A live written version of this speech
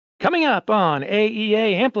Coming up on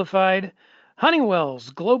AEA Amplified,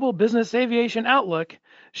 Honeywell's Global Business Aviation Outlook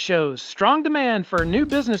shows strong demand for new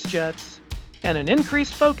business jets and an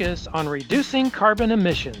increased focus on reducing carbon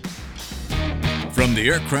emissions. From the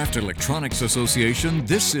Aircraft Electronics Association,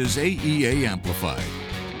 this is AEA Amplified,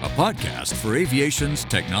 a podcast for aviation's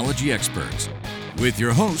technology experts, with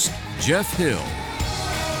your host, Jeff Hill.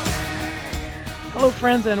 Hello,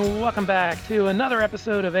 friends, and welcome back to another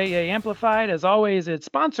episode of AEA Amplified. As always, it's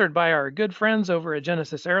sponsored by our good friends over at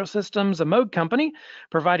Genesis Aerosystems, a mode company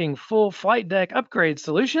providing full flight deck upgrade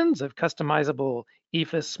solutions of customizable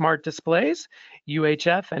EFIS smart displays,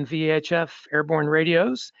 UHF and VHF airborne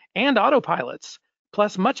radios, and autopilots,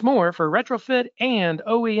 plus much more for retrofit and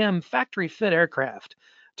OEM factory fit aircraft.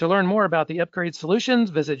 To learn more about the upgrade solutions,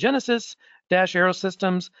 visit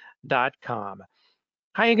genesis-aerosystems.com.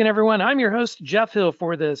 Hi again, everyone. I'm your host, Jeff Hill,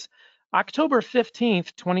 for this October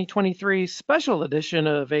 15th, 2023 special edition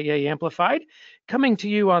of AA Amplified, coming to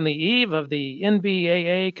you on the eve of the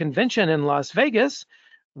NBAA convention in Las Vegas,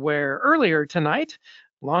 where earlier tonight,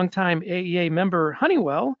 longtime AEA member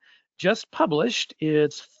Honeywell just published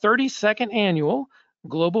its 32nd annual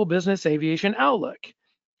Global Business Aviation Outlook.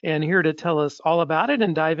 And here to tell us all about it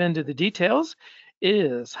and dive into the details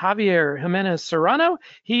is Javier Jimenez Serrano.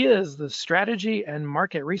 He is the Strategy and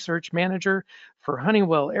Market Research Manager for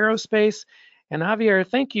Honeywell Aerospace. And Javier,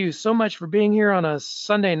 thank you so much for being here on a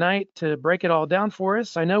Sunday night to break it all down for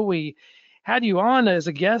us. I know we had you on as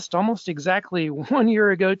a guest almost exactly 1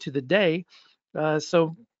 year ago to the day.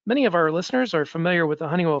 So many of our listeners are familiar with the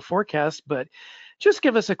Honeywell forecast, but just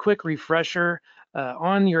give us a quick refresher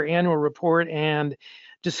on your annual report and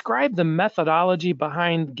describe the methodology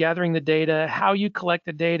behind gathering the data, how you collect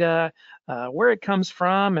the data, where it comes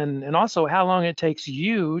from, and also how long it takes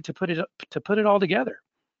you to put it all together.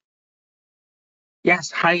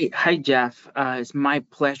 Yes, hi, Jeff. It's my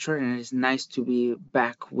pleasure, and it's nice to be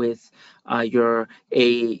back with your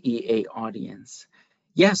AEA audience.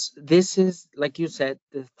 Yes, this is, like you said,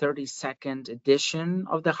 the 32nd edition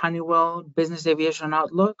of the Honeywell Business Aviation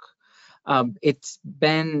Outlook. It's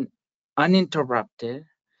been uninterrupted,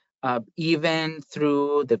 even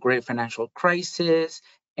through the great financial crisis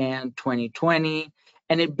and 2020.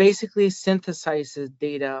 And it basically synthesizes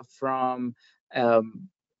data from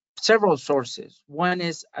several sources. One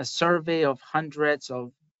is a survey of hundreds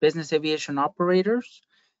of business aviation operators,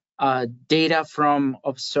 data from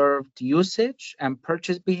observed usage and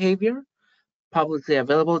purchase behavior, publicly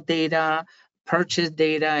available data, purchase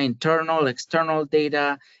data, internal, external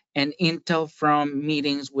data, and intel from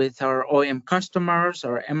meetings with our OEM customers,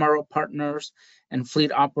 our MRO partners, and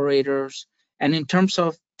fleet operators. And in terms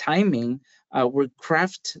of timing, we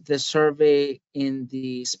craft the survey in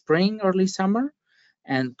the spring, early summer,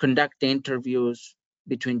 and conduct the interviews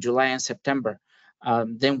between July and September.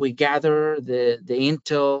 Then we gather the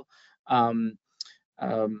intel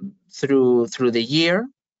through the year,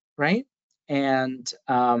 right? And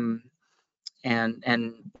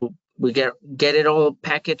we get it all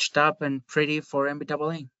packaged up and pretty for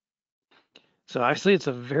NBAA. So obviously it's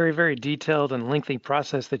a very, very detailed and lengthy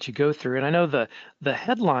process that you go through. And I know the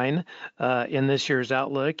headline in this year's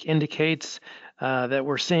Outlook indicates that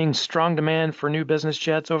we're seeing strong demand for new business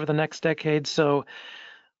jets over the next decade. So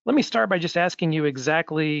let me start by just asking you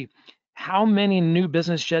exactly how many new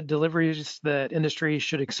business jet deliveries that industry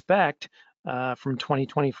should expect from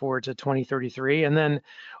 2024 to 2033. And then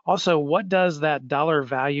also, what does that dollar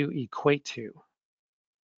value equate to?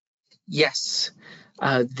 Yes.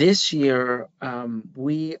 This year,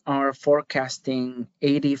 we are forecasting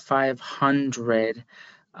 8,500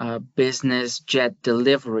 business jet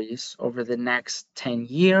deliveries over the next 10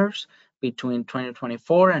 years between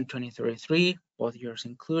 2024 and 2033, both years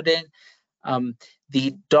included.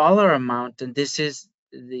 The dollar amount, and this is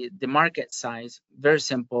the market size, very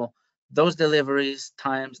simple. Those deliveries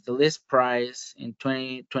times the list price in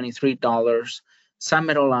 2023 dollars, sum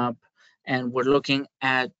it all up, and we're looking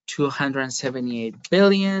at 278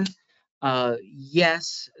 billion.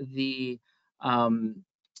 Yes, the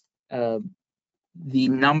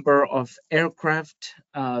number of aircraft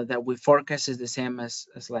that we forecast is the same as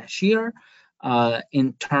last year.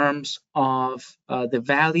 In terms of the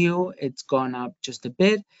value, it's gone up just a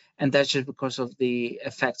bit, and that's just because of the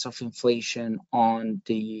effects of inflation on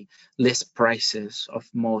the list prices of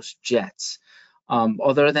most jets.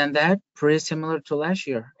 Other than that, pretty similar to last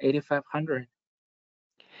year, 8,500.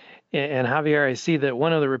 And Javier, I see that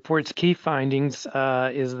one of the report's key findings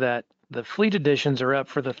is that the fleet additions are up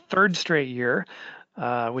for the third straight year,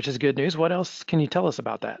 which is good news. What else can you tell us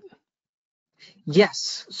about that?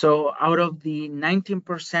 Yes. So out of the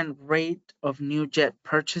 19% rate of new jet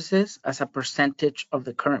purchases as a percentage of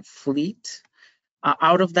the current fleet,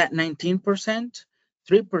 out of that 19%,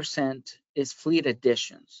 3% is fleet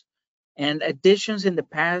additions. And additions in the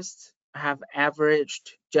past have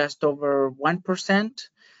averaged just over 1%,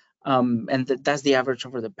 and that's the average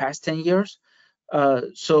over the past 10 years.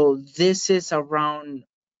 So this is around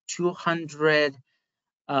 200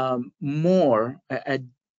 more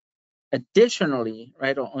additionally,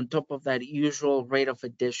 right, on top of that usual rate of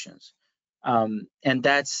additions. And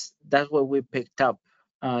that's what we picked up.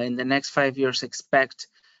 In the next 5 years, expect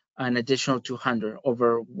an additional 200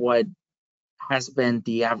 over what has been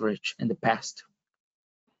the average in the past.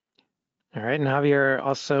 All right, and Javier,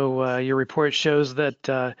 also your report shows that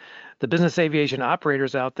the business aviation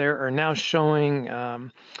operators out there are now showing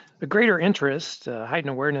a greater interest, heightened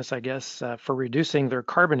awareness, I guess, for reducing their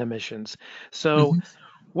carbon emissions. So, Mhm.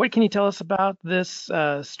 what can you tell us about this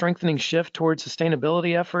strengthening shift towards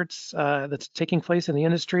sustainability efforts that's taking place in the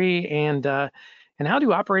industry, and how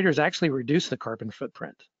do operators actually reduce the carbon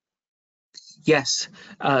footprint? Yes.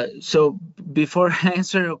 So before I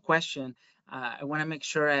answer your question, I want to make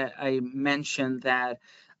sure I mention that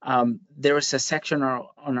there is a section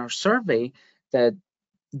on our survey that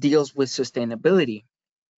deals with sustainability.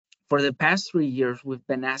 For the past 3 years, we've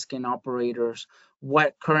been asking operators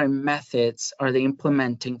what current methods are they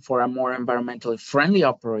implementing for a more environmentally friendly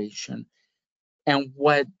operation, and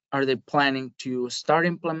what are they planning to start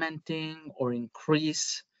implementing or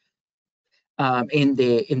increase in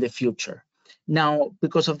the future. Now,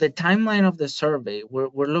 because of the timeline of the survey,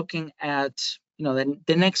 we're looking at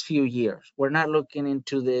the next few years. We're not looking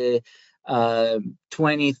into the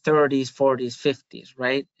 2030s, 40s, 50s,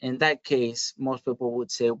 right? In that case, most people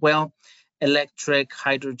would say, well, electric,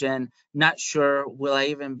 hydrogen, not sure will I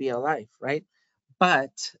even be alive, right?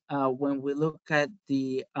 But when we look at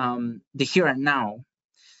the here and now,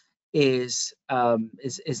 is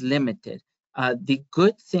limited. The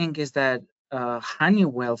good thing is that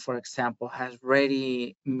Honeywell, for example, has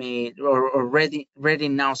ready made or ready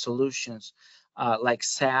now solutions like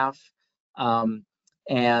SAF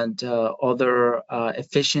and other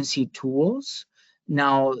efficiency tools.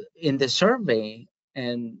 Now, in the survey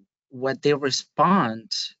and what they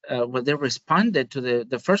responded to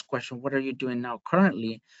the first question, what are you doing now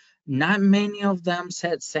currently? Not many of them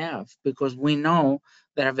said SAF, because we know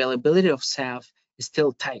that availability of SAF is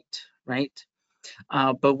still tight, right?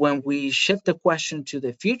 But when we shift the question to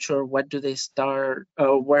the future, what do they start?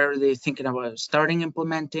 Where are they thinking about starting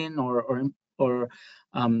implementing or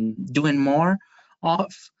doing more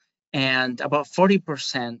of? And about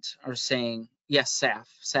 40% are saying yes, SAF.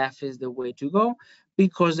 SAF is the way to go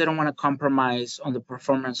because they don't want to compromise on the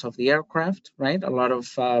performance of the aircraft, right? A lot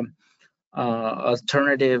of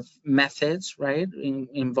alternative methods, right,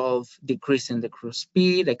 involve decreasing the cruise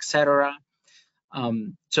speed, etc.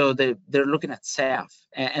 So they're looking at SAF,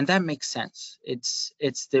 and that makes sense. It's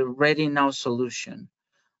the ready now solution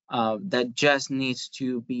that just needs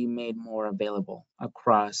to be made more available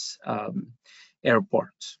across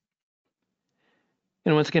airports.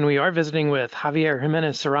 And once again, we are visiting with Javier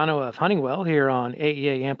Jimenez Serrano of Honeywell here on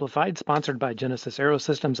AEA Amplified, sponsored by Genesis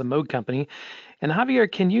Aerosystems, a mode company. And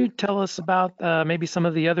Javier, can you tell us about maybe some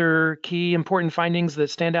of the other key important findings that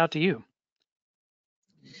stand out to you?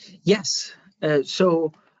 Yes.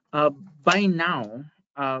 So by now,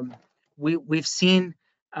 um, we've seen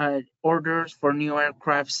orders for new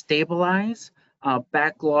aircraft stabilize.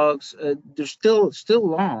 Backlogs, they're still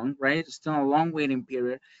long, right? It's still a long waiting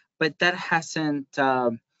period, but that hasn't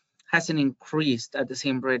increased at the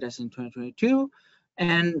same rate as in 2022,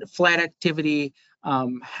 and flight activity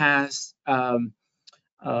has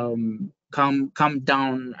come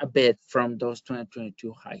down a bit from those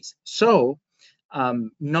 2022 highs. So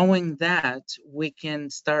knowing that, we can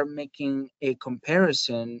start making a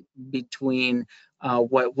comparison between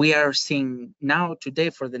what we are seeing now today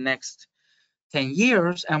for the next 10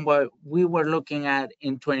 years and what we were looking at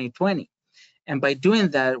in 2020. And by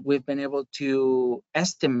doing that, we've been able to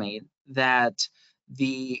estimate that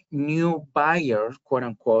the new buyers, quote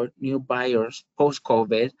unquote, new buyers post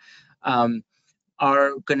COVID,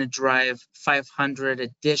 are going to drive 500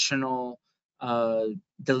 additional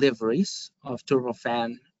deliveries of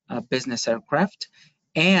turbofan business aircraft,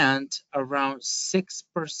 and around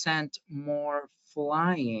 6% more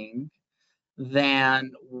flying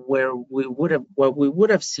than what we would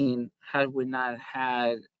have seen had we not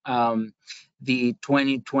had the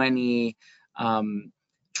 2020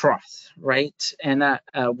 trough, right? And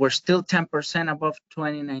we're still 10% above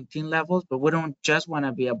 2019 levels, but we don't just want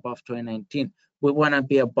to be above 2019. We want to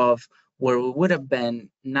be above where we would have been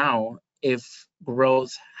now if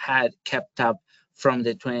growth had kept up from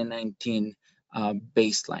the 2019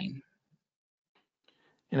 baseline.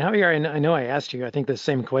 And Javier, I know I asked you, I think the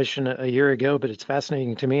same question a year ago, but it's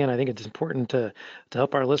fascinating to me, and I think it's important to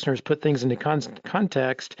help our listeners put things into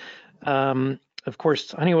context. Of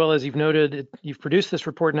course, Honeywell, as you've noted, you've produced this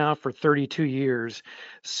report now for 32 years.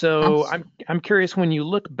 So I'm curious, when you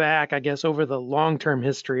look back, I guess, over the long-term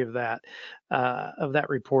history of that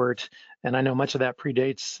report, and I know much of that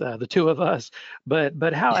predates the two of us, but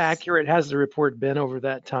how Yes. accurate has the report been over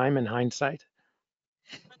that time in hindsight?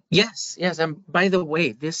 Yes, yes. And by the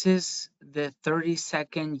way, this is the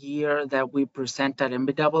 32nd year that we present at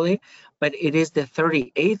MBAA, but it is the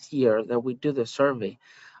 38th year that we do the survey.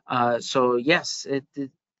 So yes,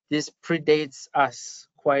 this predates us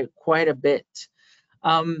quite a bit.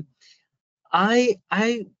 Um, I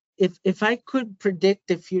if I could predict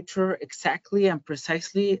the future exactly and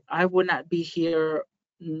precisely, I would not be here,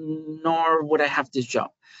 nor would I have this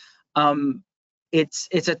job. um,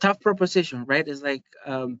 it's a tough proposition, right? It's like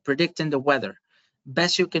predicting the weather.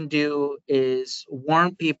 Best you can do is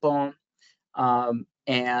warn people,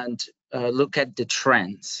 and look at the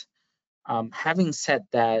trends. Having said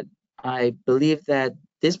that, I believe that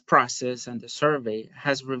this process and the survey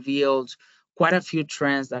has revealed quite a few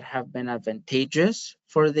trends that have been advantageous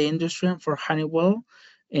for the industry and for Honeywell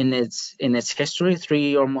in its history,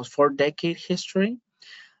 three almost 4 decade history.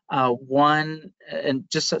 One, and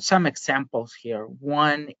just some examples here.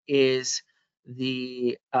 One is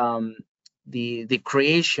the the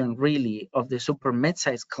creation really of the super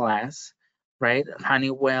midsize class, right?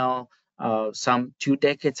 Honeywell, some 2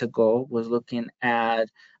 decades ago, was looking at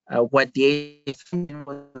what the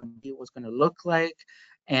A350 was going to look like,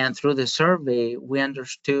 and through the survey, we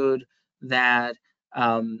understood that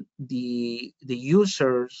the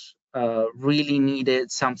users really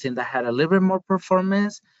needed something that had a little bit more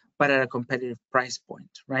performance, but at a competitive price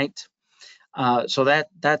point, right? So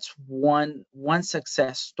that's one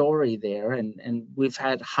success story there, and we've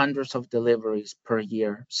had hundreds of deliveries per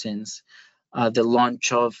year since the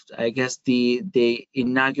launch of, I guess, the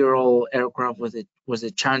inaugural aircraft was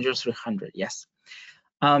the Challenger 300. Yes.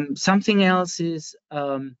 Something else is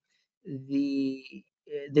the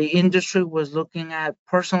the industry was looking at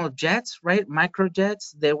personal jets, right?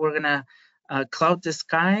 Microjets. They were gonna cloud the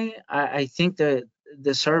sky. I think the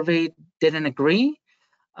survey didn't agree,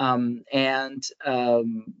 and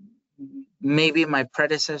maybe my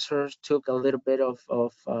predecessors took a little bit of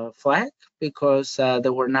flack because they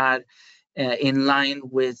were not in line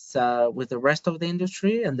with the rest of the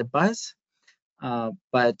industry and the buzz.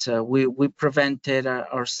 But we prevented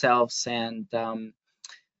ourselves and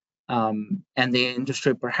the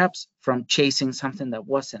industry perhaps from chasing something that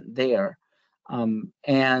wasn't there.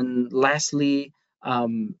 And lastly,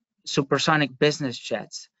 supersonic business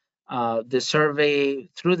jets. The survey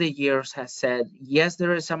through the years has said, yes,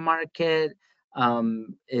 there is a market,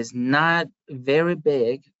 is not very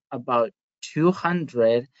big, about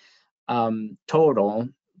 200 total,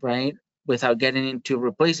 right? Without getting into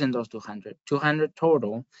replacing those 200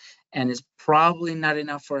 total, and it's probably not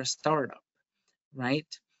enough for a startup, right?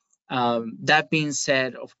 That being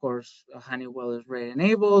said, of course, Honeywell is ready and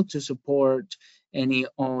able to support any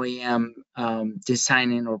OEM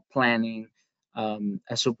designing or planning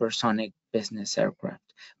a supersonic business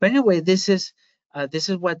aircraft. But anyway, this is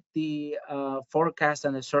what the forecast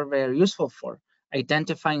and the survey are useful for: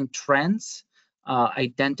 identifying trends,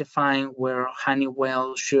 identifying where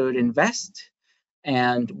Honeywell should invest,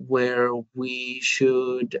 and where we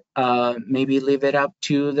should maybe leave it up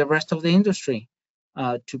to the rest of the industry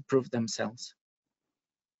to prove themselves.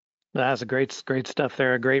 That's a great stuff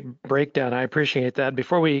there. A great breakdown. I appreciate that.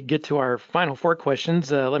 Before we get to our final four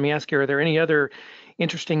questions, let me ask you: are there any other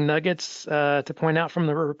interesting nuggets to point out from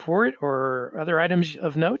the report, or other items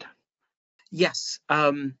of note? Yes.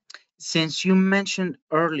 Since you mentioned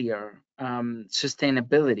earlier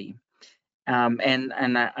sustainability,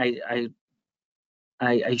 and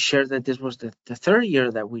I shared that this was the third year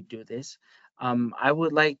that we do this. I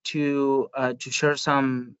would like to share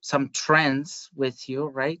some trends with you,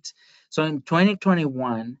 right? So in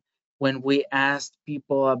 2021, when we asked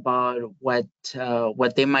people about what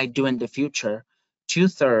they might do in the future,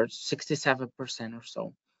 2/3, 67% or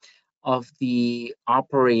so, of the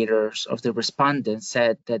operators, of the respondents,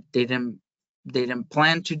 said that they didn't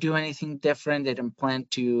plan to do anything different. They didn't plan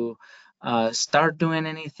to start doing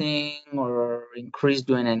anything or increase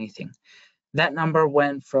doing anything. That number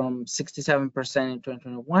went from 67% in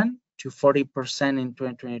 2021 to 40% in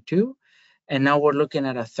 2022, and now we're looking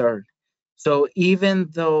at a third. So even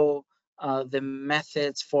though the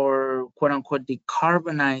methods for quote unquote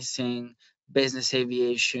decarbonizing business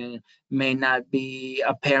aviation may not be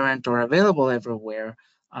apparent or available everywhere,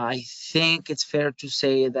 I think it's fair to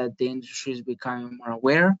say that the industry is becoming more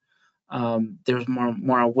aware. There's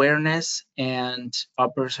more awareness, and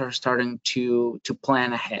operators are starting to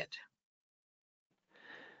plan ahead.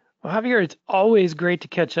 Well, Javier, it's always great to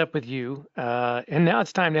catch up with you. And now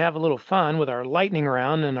it's time to have a little fun with our lightning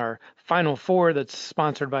round and our final four that's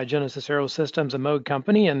sponsored by Genesis Aerosystems and Moog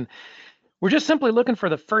Company. And we're just simply looking for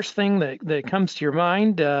the first thing that comes to your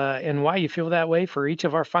mind and why you feel that way for each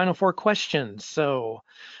of our final four questions. So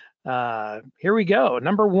here we go.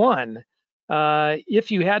 Number one,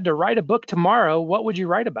 if you had to write a book tomorrow, what would you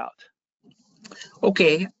write about?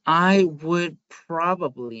 Okay, I would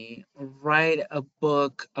probably write a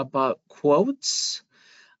book about quotes.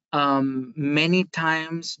 Many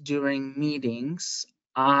times during meetings,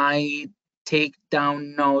 I take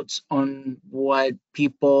down notes on what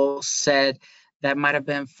people said that might have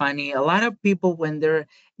been funny. A lot of people, when they're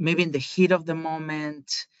maybe in the heat of the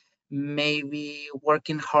moment, maybe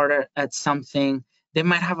working harder at something, they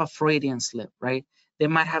might have a Freudian slip, right? They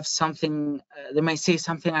might have something, they might say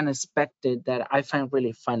something unexpected that I find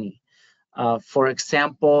really funny. For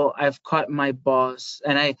example, I've caught my boss,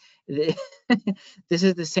 and I this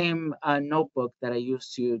is the same notebook that I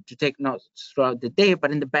use to take notes throughout the day,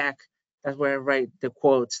 but in the back, that's where I write the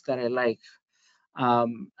quotes that I like.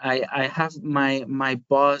 I have my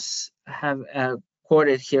boss have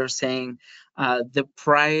quoted here saying, "The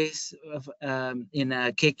prize of in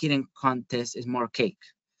a cake eating contest is more cake.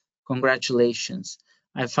 Congratulations."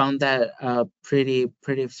 I found that pretty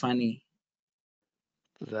funny.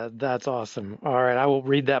 That's awesome. All right, I will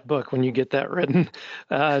read that book when you get that written.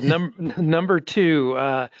 Number two,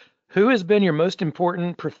 who has been your most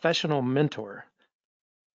important professional mentor?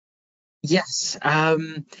 Yes.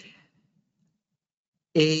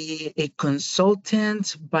 A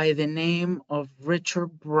consultant by the name of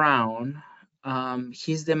Richard Brown.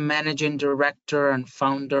 He's the managing director and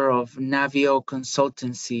founder of Navio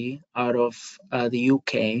Consultancy out of the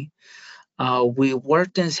UK. We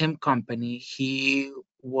worked in the same company. He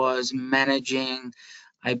was managing,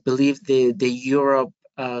 I believe, the Europe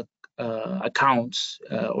accounts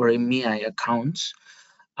or EMEA accounts.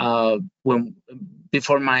 When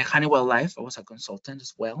before my Honeywell life, I was a consultant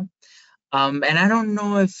as well. And I don't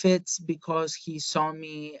know if it's because he saw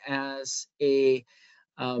me as a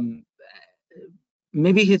um,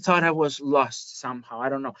 maybe he thought I was lost somehow. I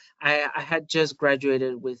don't know. I had just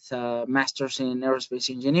graduated with a master's in aerospace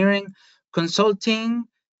engineering, consulting,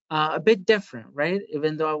 a bit different, right?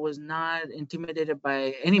 Even though I was not intimidated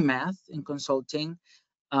by any math in consulting,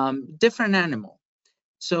 different animal.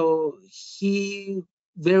 So he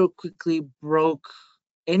very quickly broke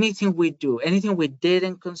anything we do, anything we did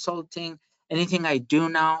in consulting, anything I do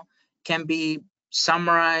now can be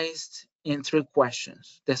summarized in three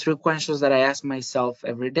questions. The three questions that I ask myself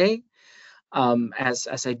every day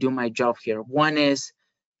as I do my job here. One is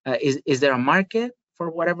there a market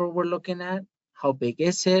for whatever we're looking at? How big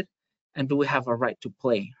is it? And do we have a right to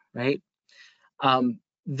play, right?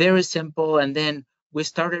 Very simple. And then we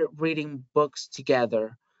started reading books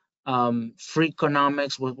together. Free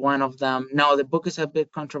Economics was one of them. Now, the book is a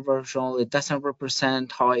bit controversial. It doesn't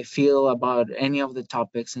represent how I feel about any of the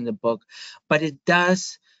topics in the book, but it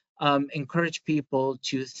does encourage people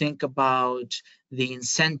to think about the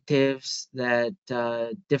incentives that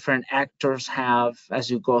different actors have as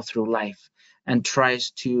you go through life, and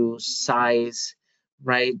tries to size,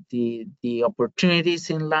 right, the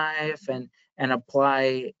opportunities in life, and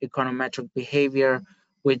apply econometric behavior,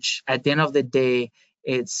 which at the end of the day,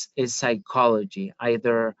 it's psychology,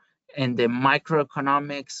 either in the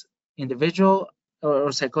microeconomics individual,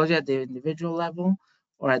 or psychology at the individual level,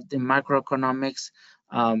 or at the macroeconomics,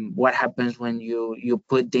 what happens when you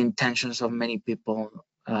put the intentions of many people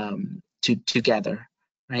together,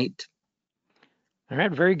 right? All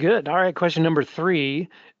right, very good. All right, question number three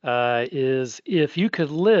is if you could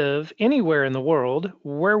live anywhere in the world,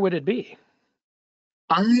 where would it be?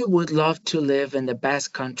 I would love to live in the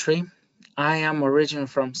Basque Country. I am originally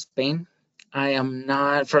from Spain. I am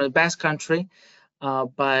not from the Basque Country,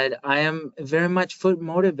 but I am very much food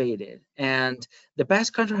motivated. And the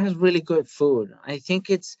Basque Country has really good food. I think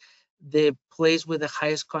it's the place with the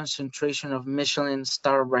highest concentration of Michelin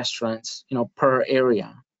star restaurants, per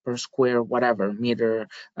area, per square, whatever, meter,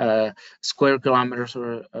 square kilometers,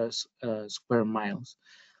 or square miles.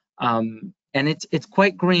 And it's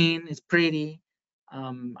quite green. It's pretty.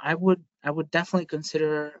 I would definitely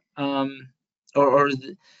consider or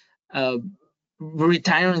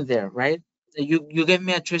retiring there, right? you gave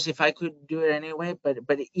me a choice if I could do it anyway. But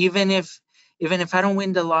even if I don't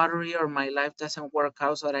win the lottery or my life doesn't work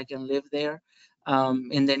out so that I can live there,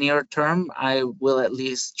 in the near term, I will at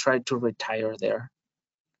least try to retire there.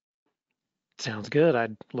 Sounds good.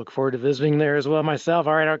 I'd look forward to visiting there as well myself.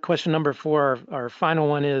 All right, our question number 4, our final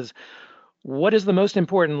one is, what is the most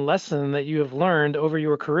important lesson that you have learned over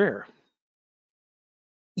your career?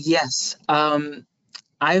 Yes,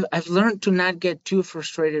 I've learned to not get too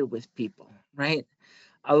frustrated with people, right?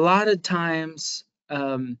 A lot of times,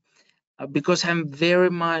 because I'm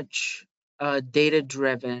very much data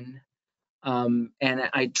driven, and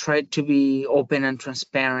I try to be open and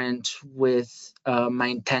transparent with my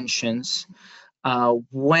intentions.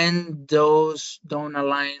 When those don't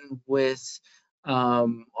align with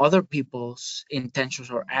other people's intentions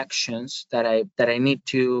or actions that I need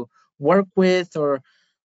to work with or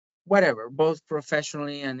whatever, both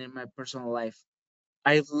professionally and in my personal life,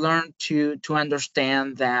 I've learned to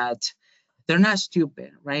understand that they're not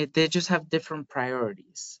stupid, right? They just have different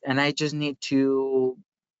priorities, and I just need to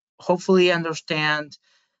hopefully understand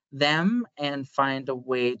them and find a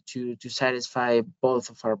way to satisfy both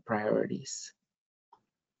of our priorities.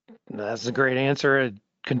 That's a great answer. I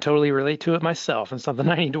can totally relate to it myself and something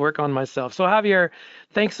I need to work on myself. So, Javier,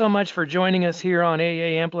 thanks so much for joining us here on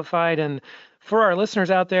AA Amplified. And for our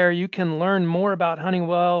listeners out there, you can learn more about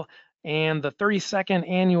Honeywell and the 32nd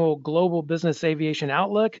Annual Global Business Aviation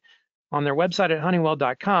Outlook on their website at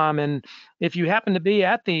honeywell.com. And if you happen to be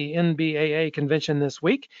at the NBAA convention this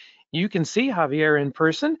week, you can see Javier in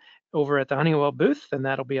person over at the Honeywell booth, and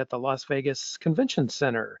that'll be at the Las Vegas Convention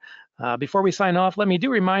Center. Before we sign off, let me do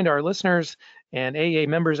remind our listeners and AA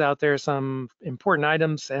members out there some important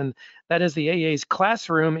items, and that is the AA's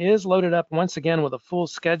classroom is loaded up once again with a full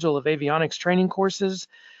schedule of avionics training courses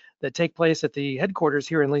that take place at the headquarters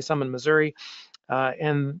here in Lee Summit, Missouri.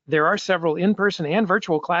 And there are several in-person and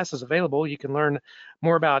virtual classes available. You can learn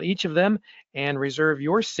more about each of them and reserve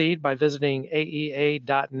your seat by visiting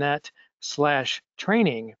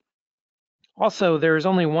aea.net/training. Also, there is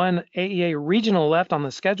only one AEA regional left on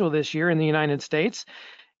the schedule this year in the United States,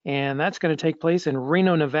 and that's going to take place in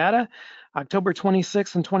Reno, Nevada, October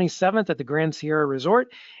 26th and 27th at the Grand Sierra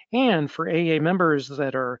Resort. And for AEA members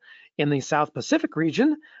that are in the South Pacific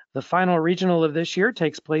region, the final regional of this year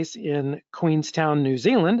takes place in Queenstown, New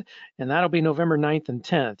Zealand, and that'll be November 9th and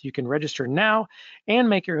 10th. You can register now and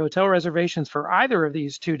make your hotel reservations for either of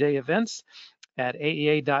these two-day events at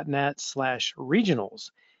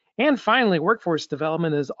aea.net/regionals. And finally, workforce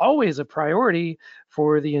development is always a priority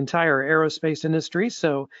for the entire aerospace industry.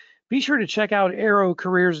 So be sure to check out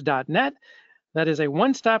aerocareers.net. That is a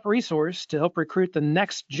one-stop resource to help recruit the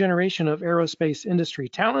next generation of aerospace industry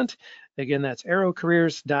talent. Again, that's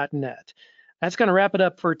aerocareers.net. That's going to wrap it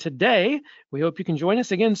up for today. We hope you can join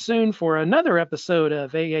us again soon for another episode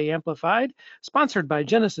of AA Amplified, sponsored by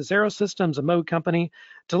Genesis Aerosystems, a Moog company.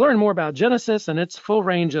 To learn more about Genesis and its full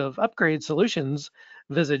range of upgrade solutions,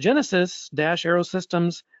 visit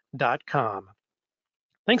genesis-aerosystems.com.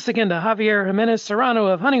 Thanks again to Javier Jimenez Serrano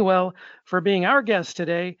of Honeywell for being our guest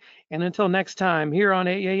today. And until next time, here on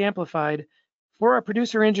AA Amplified, for our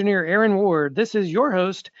producer engineer Aaron Ward, this is your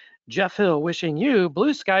host, Jeff Hill, wishing you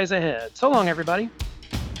blue skies ahead. So long, everybody.